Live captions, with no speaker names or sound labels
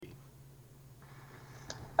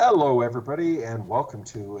Hello, everybody, and welcome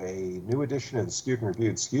to a new edition of the Skewed and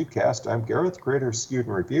Reviewed Skewedcast. I'm Gareth, creator of Skewed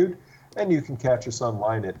and Reviewed, and you can catch us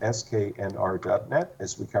online at sknr.net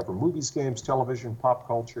as we cover movies, games, television, pop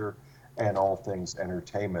culture, and all things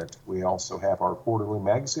entertainment. We also have our quarterly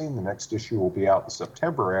magazine. The next issue will be out in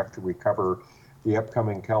September after we cover the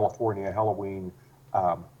upcoming California Halloween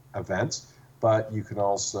events. But you can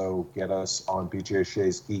also get us on BJ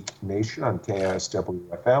Shea's Geek Nation on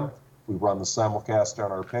KISWFM. We run the simulcast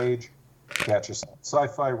on our page. Catch us on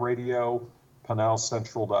Sci-Fi Radio,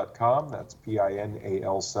 pinalcentral.com. That's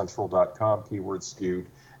Pinal central.com, keyword skewed,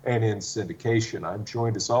 and in syndication. I'm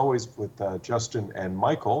joined as always with Justin and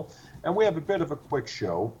Michael, and we have a bit of a quick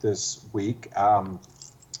show this week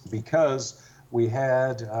because we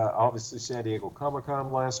had obviously San Diego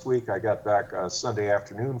Comic-Con last week. I got back Sunday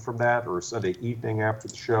afternoon from that, or Sunday evening after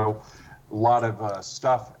the show. A lot of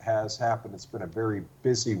stuff has happened. It's been a very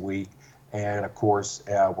busy week. And of course,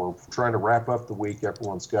 we're trying to wrap up the week.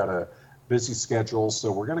 Everyone's got a busy schedule. So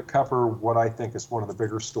we're going to cover what I think is one of the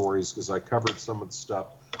bigger stories, because I covered some of the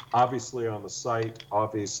stuff, obviously on the site,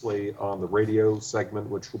 obviously on the radio segment,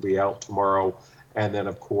 which will be out tomorrow. And then,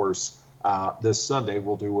 of course, this Sunday,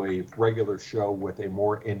 we'll do a regular show with a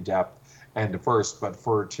more in-depth and diverse. But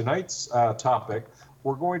for tonight's topic,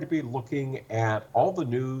 we're going to be looking at all the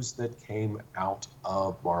news that came out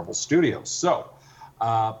of Marvel Studios. So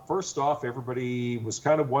first off, everybody was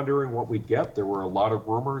kind of wondering what we'd get. There were a lot of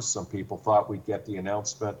rumors. Some people thought we'd get the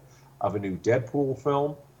announcement of a new Deadpool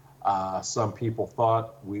film. Some people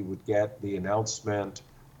thought we would get the announcement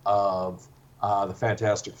of the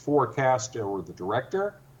Fantastic Four cast or the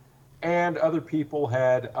director. And other people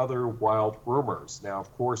had other wild rumors. Now,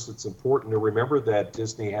 of course, it's important to remember that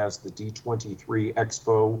Disney has the D23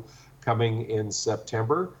 Expo coming in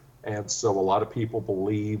September. And so a lot of people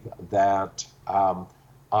believe that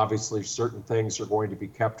obviously certain things are going to be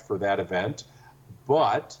kept for that event.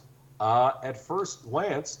 But at first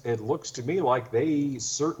glance, it looks to me like they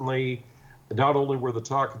certainly not only were the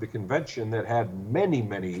talk of the convention that had many,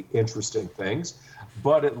 many interesting things,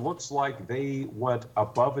 but it looks like they went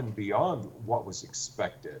above and beyond what was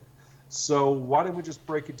expected. So why don't we just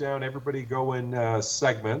break it down? Everybody go in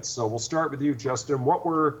segments. So we'll start with you, Justin. What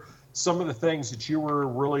were some of the things that you were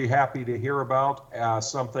really happy to hear about,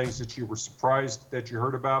 some things that you were surprised that you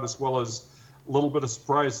heard about, as well as a little bit of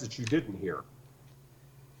surprise that you didn't hear?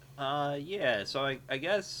 Yeah. So I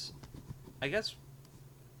guess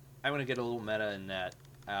I'm gonna get a little meta in that.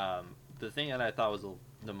 The thing that I thought was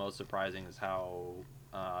the most surprising is how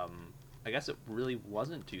I guess it really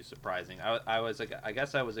wasn't too surprising. I was like, I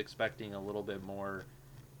guess I was expecting a little bit more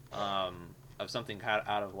of something kind of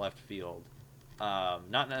out of left field.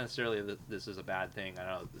 Not necessarily that this is a bad thing. I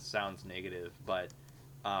know this sounds negative, but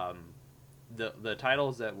um, the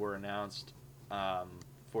titles that were announced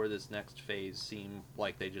for this next phase seem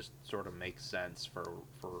like they just sort of make sense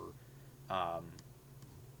um,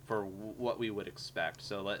 for what we would expect.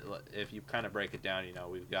 So if you kind of break it down,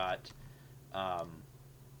 we've got um,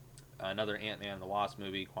 another Ant-Man and the Wasp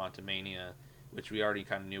movie, Quantumania, which we already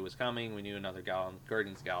kind of knew was coming. We knew another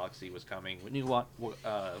Guardians Galaxy was coming. We knew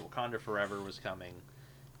Wakanda Forever was coming.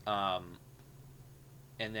 Um,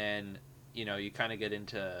 and then, you kind of get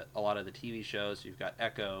into a lot of the TV shows. You've got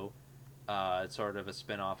Echo. It's sort of a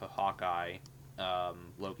spin-off of Hawkeye.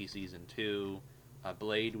 Loki Season 2.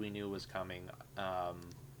 Blade we knew was coming.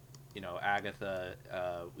 Agatha,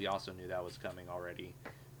 we also knew that was coming already.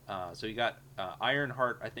 So you got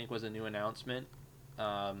Ironheart, I think, was a new announcement.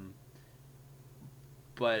 Um,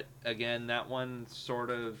 but again, that one sort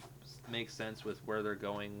of makes sense with where they're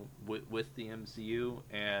going with the MCU,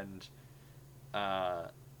 and uh,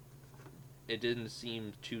 it didn't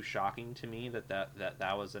seem too shocking to me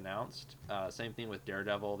that was announced. Same thing with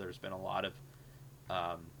Daredevil. There's been um,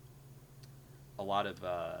 a lot of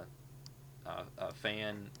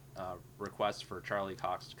fan requests for Charlie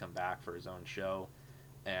Cox to come back for his own show,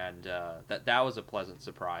 and that was a pleasant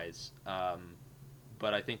surprise.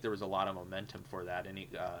 But I think there was a lot of momentum for that,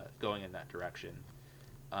 going in that direction.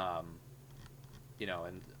 Um,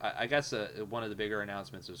 and I guess one of the bigger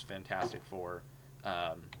announcements was Fantastic Four.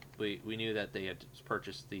 We knew that they had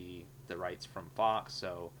purchased the rights from Fox,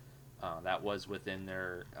 so that was within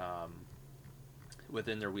their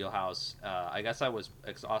wheelhouse. I guess I was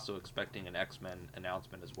also expecting an X-Men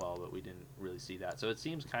announcement as well, but we didn't really see that. So it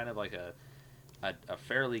seems kind of like a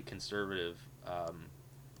fairly conservative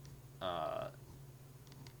uh,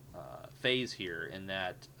 phase here, in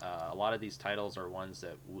that a lot of these titles are ones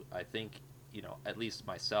that I think, at least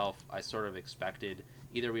myself, I sort of expected.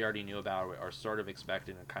 Either we already knew about, or sort of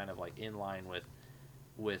expected, and kind of like in line with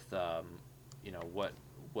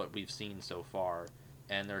what we've seen so far.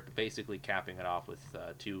 and they're basically capping it off with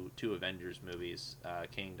two Avengers movies,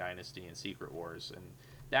 Kang Dynasty and Secret Wars, and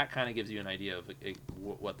that kind of gives you an idea of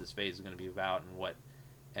what this phase is going to be about,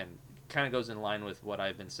 and kind of goes in line with what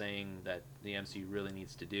I've been saying that the MCU really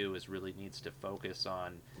needs to do is really needs to focus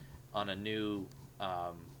on a new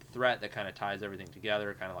threat that kind of ties everything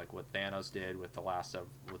together, kind of like what Thanos did with the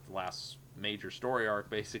last major story arc,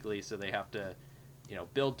 basically. So they have to,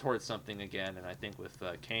 build towards something again. And I think with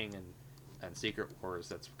Kang and Secret Wars,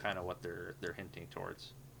 that's kind of what they're hinting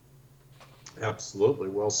towards. Absolutely,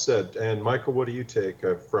 well said. And Michael, what do you take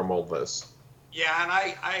from all this? Yeah, and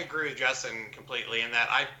I agree with Justin completely in that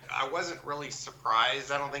I wasn't really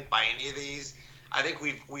surprised, I don't think, by any of these. I think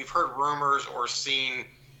we've heard rumors or seen,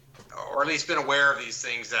 or at least been aware of these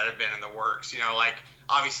things that have been in the works. Like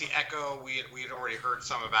obviously Echo, we had already heard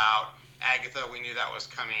some about. Agatha, we knew that was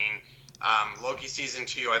coming. Loki season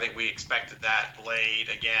 2, I think we expected that. Blade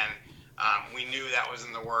again, we knew that was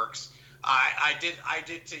in the works. I did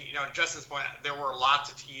to Justin's point, there were lots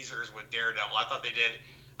of teasers with Daredevil. I thought they did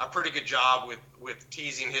a pretty good job with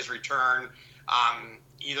teasing his return,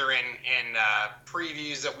 either in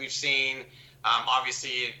previews that we've seen,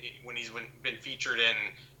 obviously when he's been featured in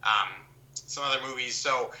some other movies.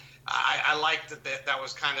 So I liked that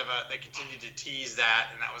was kind of they continued to tease that,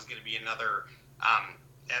 and that was going to be another,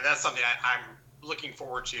 and that's something I'm looking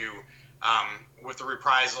forward to with the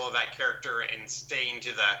reprisal of that character and staying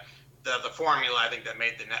to the formula, I think, that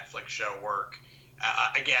made the Netflix show work.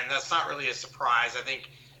 Again, that's not really a surprise. I think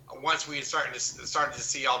once we started to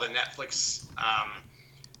see all the Netflix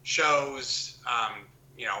shows,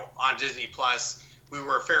 on Disney Plus, we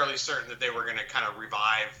were fairly certain that they were going to kind of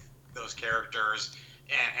revive those characters,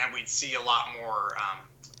 and we'd see a lot more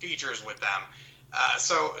features with them.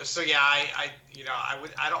 So yeah,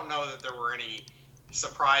 I don't know that there were any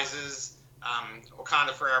surprises.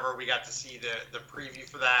 Wakanda Forever, we got to see the preview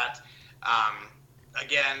for that.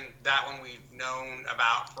 Again, that one we've known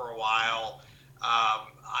about for a while.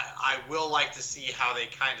 I will like to see how they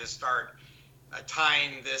kind of start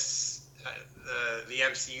tying this the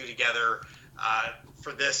MCU together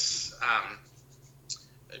for this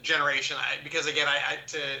generation. Because again,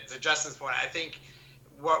 to Justin's point, I think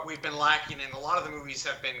what we've been lacking in a lot of the movies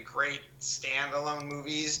have been great standalone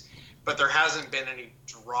movies, but there hasn't been any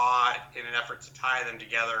draw in an effort to tie them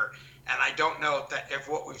together. And I don't know if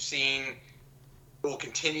what we've seen will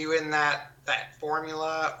continue in that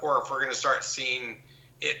formula, or if we're going to start seeing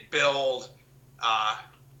it build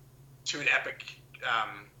to an epic,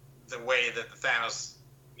 the way that the Thanos,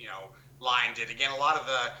 line did. Again, a lot of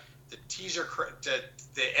the teaser,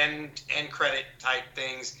 the end credit type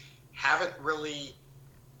things haven't really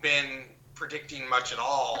been predicting much at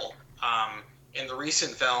all in the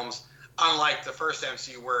recent films, unlike the first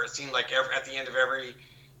MCU, where it seemed like at the end of every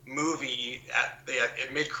movie,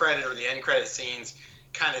 at mid-credit or the end credit scenes,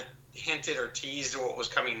 kind of hinted or teased what was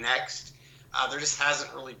coming next. There just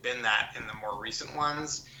hasn't really been that in the more recent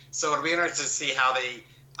ones. So it'll be interesting to see how they,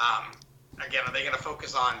 again, are they going to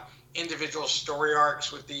focus on individual story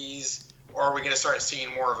arcs with these, or are we going to start seeing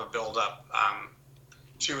more of a build-up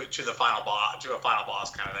to the final boss, to a final boss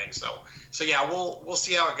kind of thing? So yeah, we'll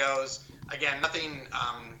see how it goes. Again, nothing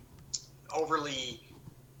overly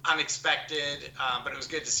unexpected, but it was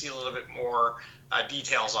good to see a little bit more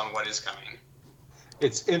details on what is coming.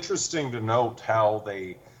 It's interesting to note how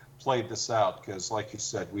they played this out, because like you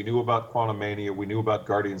said, we knew about Quantumania, we knew about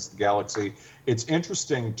Guardians of the Galaxy. It's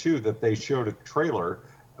interesting too that they showed a trailer,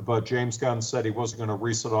 but James Gunn said he wasn't going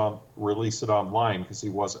to release it online because he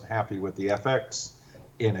wasn't happy with the FX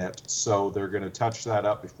in it. So they're going to touch that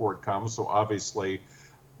up before it comes. So obviously,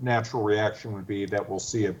 natural reaction would be that we'll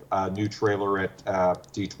see a new trailer at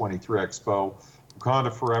D23 Expo.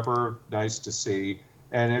 Wakanda Forever, nice to see.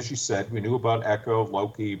 And as you said, we knew about Echo,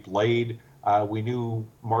 Loki, Blade. We knew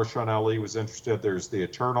Marshawn Ali was interested. There's the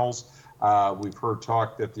Eternals. We've heard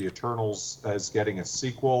talk that the Eternals is getting a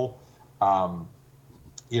sequel. A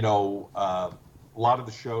lot of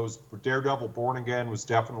the shows, Daredevil Born Again was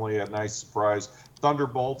definitely a nice surprise.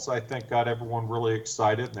 Thunderbolts, I think, got everyone really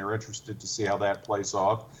excited, and they're interested to see how that plays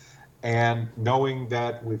off. And knowing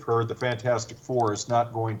that we've heard the Fantastic Four is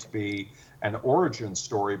not going to be an origin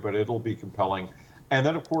story, but it'll be compelling. And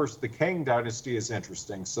then, of course, the Kang Dynasty is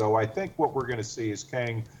interesting. So I think what we're going to see is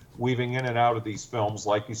Kang weaving in and out of these films,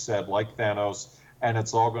 like you said, like Thanos, and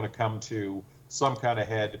it's all going to come to some kind of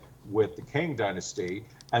head with the Kang Dynasty.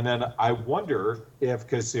 And then I wonder if,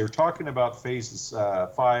 because they're talking about phases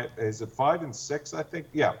 5, is it 5 and 6, I think?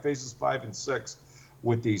 Yeah, phases 5 and 6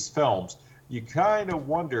 with these films. You kind of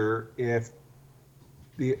wonder if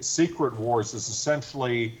the Secret Wars is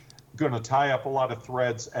essentially going to tie up a lot of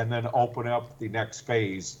threads and then open up the next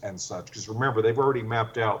phase and such. Because remember, they've already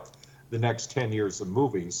mapped out the next 10 years of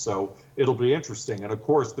movies. So it'll be interesting. And of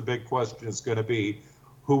course, the big question is going to be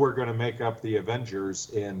who are going to make up the Avengers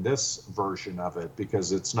in this version of it,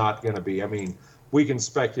 because it's not going to be, I mean, we can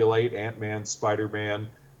speculate Ant-Man, Spider-Man,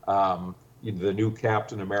 the new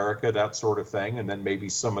Captain America, that sort of thing, and then maybe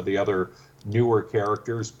some of the other newer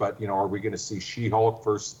characters. But, are we going to see She-Hulk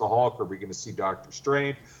versus the Hulk? Are we going to see Doctor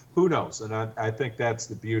Strange? Who knows? And I think that's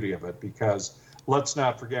the beauty of it, because let's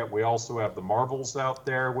not forget, we also have the Marvels out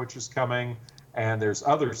there, which is coming, and there's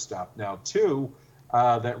other stuff. Now, too,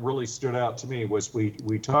 that really stood out to me was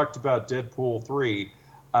we talked about Deadpool 3.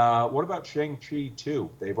 What about Shang-Chi 2?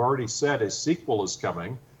 They've already said a sequel is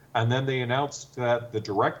coming, and then they announced that the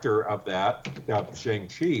director of that,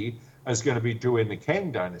 Shang-Chi, is going to be doing the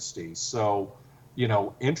Kang Dynasty. So,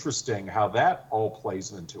 interesting how that all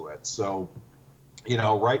plays into it. So,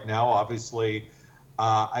 right now, obviously,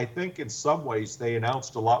 I think in some ways they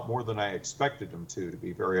announced a lot more than I expected them to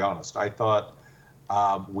be very honest. I thought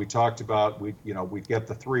we talked about, we'd get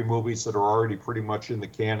the 3 movies that are already pretty much in the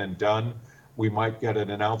can and done. We might get an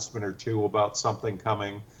announcement or 2 about something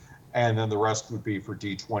coming, and then the rest would be for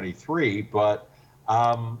D23. But,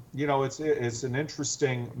 it's an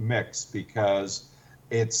interesting mix, because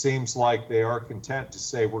it seems like they are content to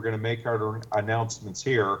say we're going to make our announcements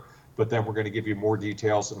here, but then we're going to give you more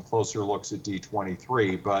details and closer looks at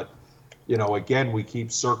D23. But, again, we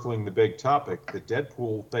keep circling the big topic. The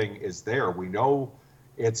Deadpool thing is there. We know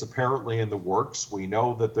it's apparently in the works. We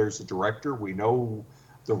know that there's a director. We know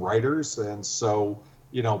the writers. And so,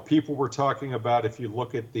 people were talking about, if you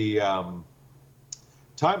look at the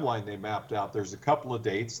timeline they mapped out, there's a couple of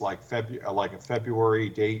dates, like a February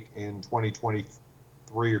date in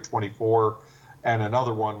 2023 or 24, and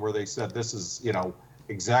another one where they said this is,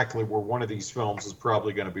 exactly where one of these films is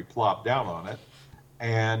probably going to be plopped down on it.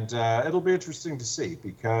 And it'll be interesting to see,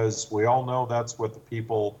 because we all know that's what the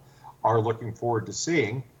people are looking forward to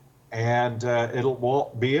seeing. And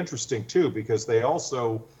will be interesting, too, because they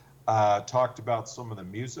also talked about some of the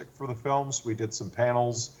music for the films. We did some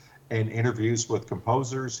panels and interviews with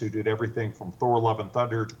composers who did everything from Thor: Love and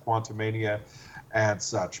Thunder to Quantumania and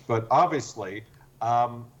such. But obviously,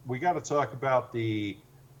 we got to talk about the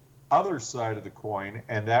other side of the coin,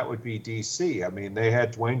 and that would be DC. I mean, they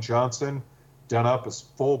had Dwayne Johnson done up as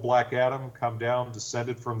full Black Adam, come down,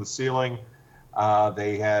 descended from the ceiling.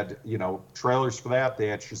 They had, trailers for that. They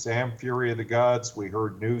had Shazam! Fury of the Gods. We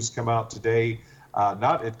heard news come out today,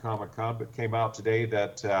 not at Comic-Con, but came out today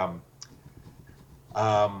that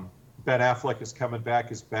Ben Affleck is coming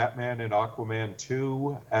back as Batman in Aquaman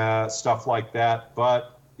 2, stuff like that.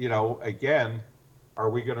 But, again, are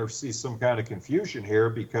we going to see some kind of confusion here,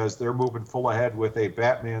 because they're moving full ahead with a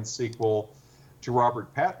Batman sequel to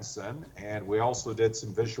Robert Pattinson, and we also did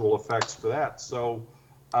some visual effects for that. So,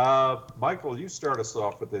 Michael, you start us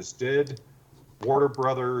off with this. Did Warner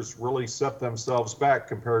Brothers really set themselves back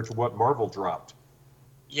compared to what Marvel dropped?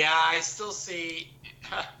 Yeah, I still see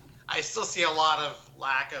a lot of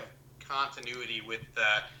lack of continuity with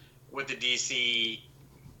the DC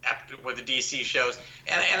shows,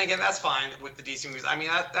 and again, that's fine with the DC movies. I mean,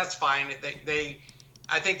 that's fine.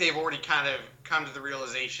 I think they've already kind of come to the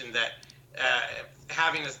realization that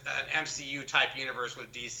having an MCU type universe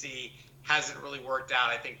with DC hasn't really worked out,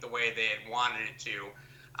 I think, the way they had wanted it to.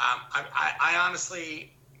 I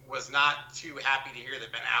honestly was not too happy to hear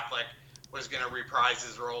that Ben Affleck was going to reprise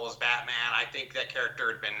his role as Batman. I think that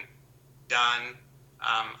character had been done.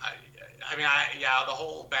 The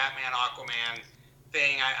whole Batman Aquaman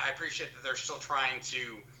thing, I appreciate that they're still trying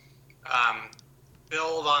to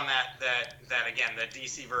build on that again, the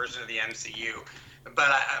DC version of the MCU.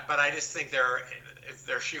 But I just think they're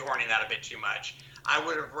shoehorning that a bit too much. I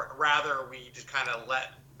would have rather we just kind of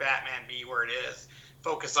let Batman be where it is,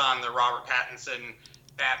 focus on the Robert Pattinson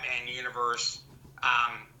Batman universe,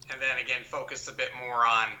 and then again focus a bit more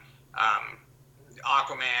on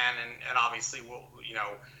Aquaman, and obviously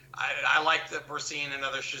I like that we're seeing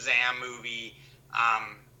another Shazam movie.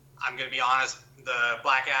 I'm going to be honest, the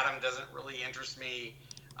Black Adam doesn't really interest me,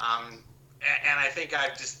 and I think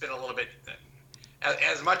I've just been a little bit,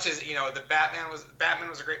 as much as the Batman was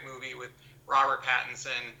a great movie with Robert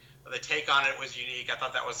Pattinson. The take on it was unique. I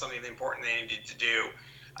thought that was something important they needed to do.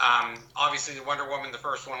 Obviously, the Wonder Woman, the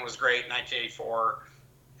first one, was great, 1984.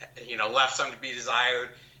 Left some to be desired,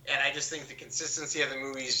 and I just think the consistency of the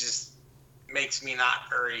movies just makes me not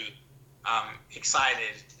very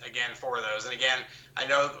excited again for those. And again, I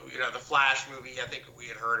know the Flash movie. I think we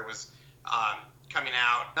had heard it was coming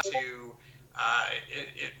out to.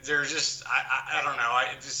 There's just I don't know.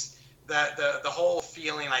 the whole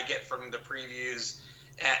feeling I get from the previews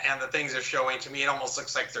and the things they're showing, to me, it almost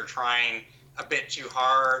looks like they're trying a bit too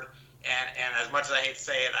hard. And as much as I hate to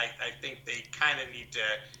say it, I think they kind of need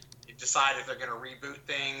to decide if they're going to reboot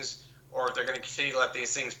things or if they're going to continue to let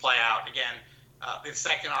these things play out. Again, the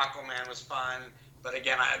second Aquaman was fun, but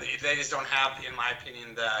again, they just don't have, in my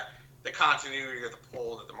opinion, the continuity or the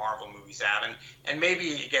pull that the Marvel movies have. And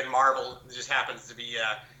maybe, again, Marvel just happens to be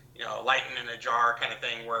lightning in a jar kind of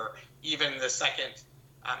thing, where even the second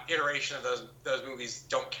iteration of those movies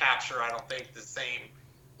don't capture, I don't think, the same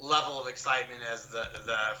level of excitement as the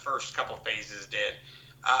first couple phases did.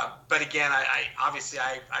 But again, I obviously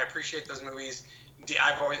appreciate those movies.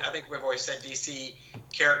 I think we've always said DC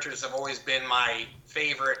characters have always been my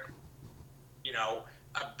favorite,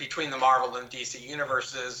 between the Marvel and DC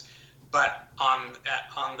universes. But on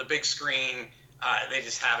the big screen, they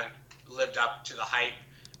just haven't lived up to the hype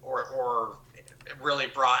or really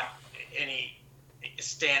brought any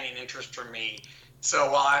standing interest from me.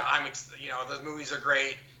 So while I'm those movies are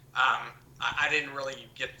great, I didn't really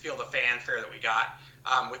feel the fanfare that we got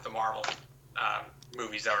with the Marvel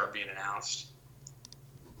movies that are being announced.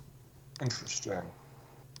 Interesting.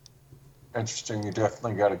 You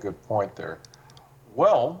definitely got a good point there.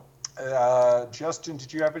 Well, Justin,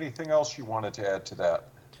 did you have anything else you wanted to add to that?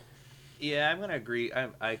 Yeah, I'm gonna agree.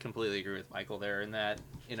 I completely agree with Michael there in that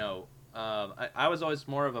I was always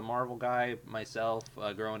more of a Marvel guy myself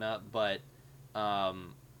growing up, but I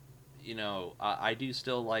do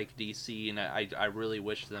still like DC, and I really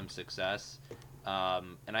wish them success.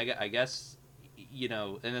 And I guess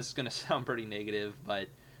and this is gonna sound pretty negative, but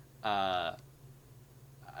I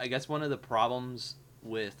guess one of the problems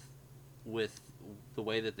with the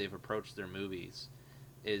way that they've approached their movies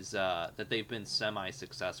is that they've been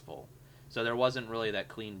semi-successful. So there wasn't really that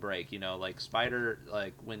clean break, like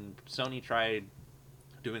when Sony tried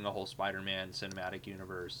doing a whole Spider-Man cinematic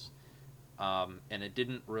universe, and it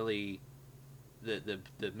didn't really, the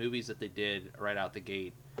movies that they did right out the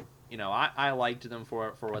gate, I liked them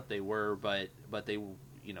for what they were, but they,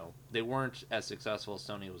 they weren't as successful as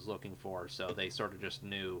Sony was looking for, so they sort of just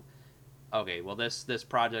knew, okay, well this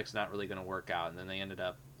project's not really going to work out, and then they ended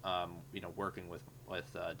up, working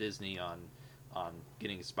with Disney on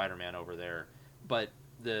getting Spider-Man over there. But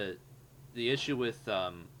the issue with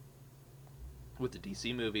the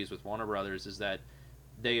DC movies with Warner Brothers is that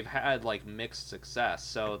they've had like mixed success,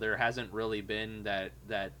 so there hasn't really been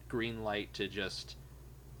that green light to just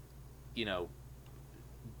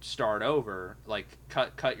start over, like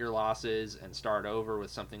cut your losses and start over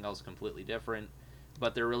with something else completely different.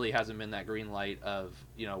 But there really hasn't been that green light of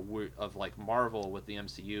of like Marvel with the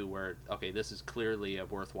MCU, where okay, this is clearly a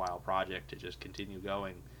worthwhile project to just continue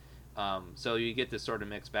going. So you get this sort of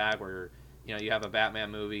mixed bag where you have a Batman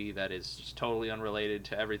movie that is just totally unrelated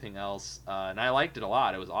to everything else, and I liked it a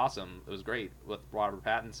lot. It was awesome. It was great with Robert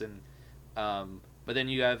Pattinson. But then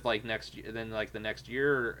you have like the next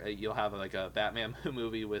year you'll have like a Batman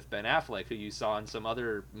movie with Ben Affleck, who you saw in some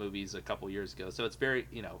other movies a couple years ago. So it's very,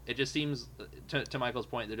 it just seems, to Michael's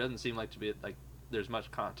point, there doesn't seem like to be like there's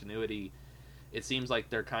much continuity. It seems like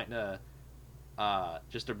they're kind of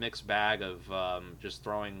just a mixed bag of just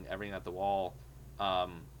throwing everything at the wall,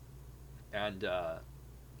 and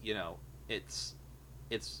it's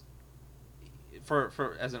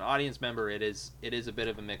for as an audience member, it is a bit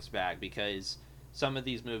of a mixed bag, because some of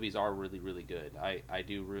these movies are really, really good. I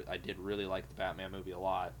did really like the Batman movie a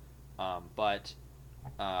lot, but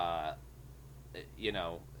you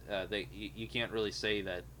can't really say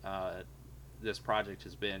that this project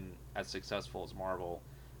has been as successful as Marvel,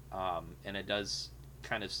 and it does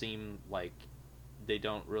kind of seem like they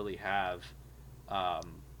don't really have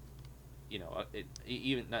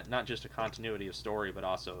even not just a continuity of story, but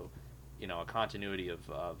also a continuity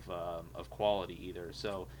of quality either.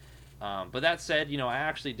 So. But that said, I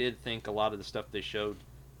actually did think a lot of the stuff they showed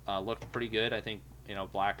looked pretty good. I think,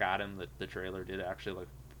 Black Adam, the trailer did actually look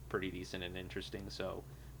pretty decent and interesting. So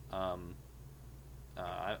I'm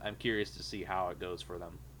curious to see how it goes for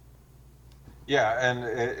them. Yeah, and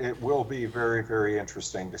it will be very, very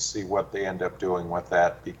interesting to see what they end up doing with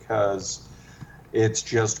that, because it's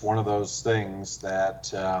just one of those things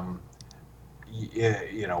that...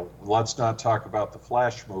 let's not talk about the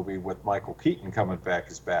Flash movie with Michael Keaton coming back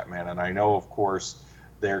as Batman. And I know, of course,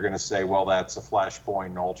 they're going to say, well, that's a Flashpoint,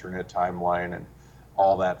 an alternate timeline, and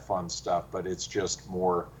all that fun stuff. But it's just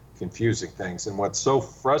more confusing things. And what's so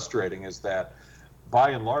frustrating is that,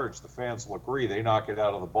 by and large, the fans will agree. They knock it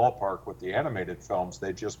out of the ballpark with the animated films.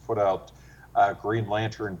 They just put out Green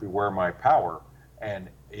Lantern, Beware My Power. And,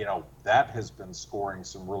 that has been scoring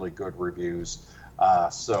some really good reviews.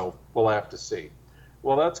 So we'll have to see.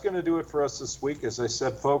 Well, that's going to do it for us this week. As I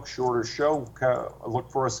said, folks, shorter show.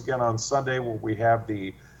 Look for us again on Sunday where we have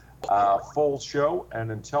the full show.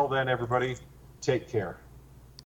 And until then, everybody, take care.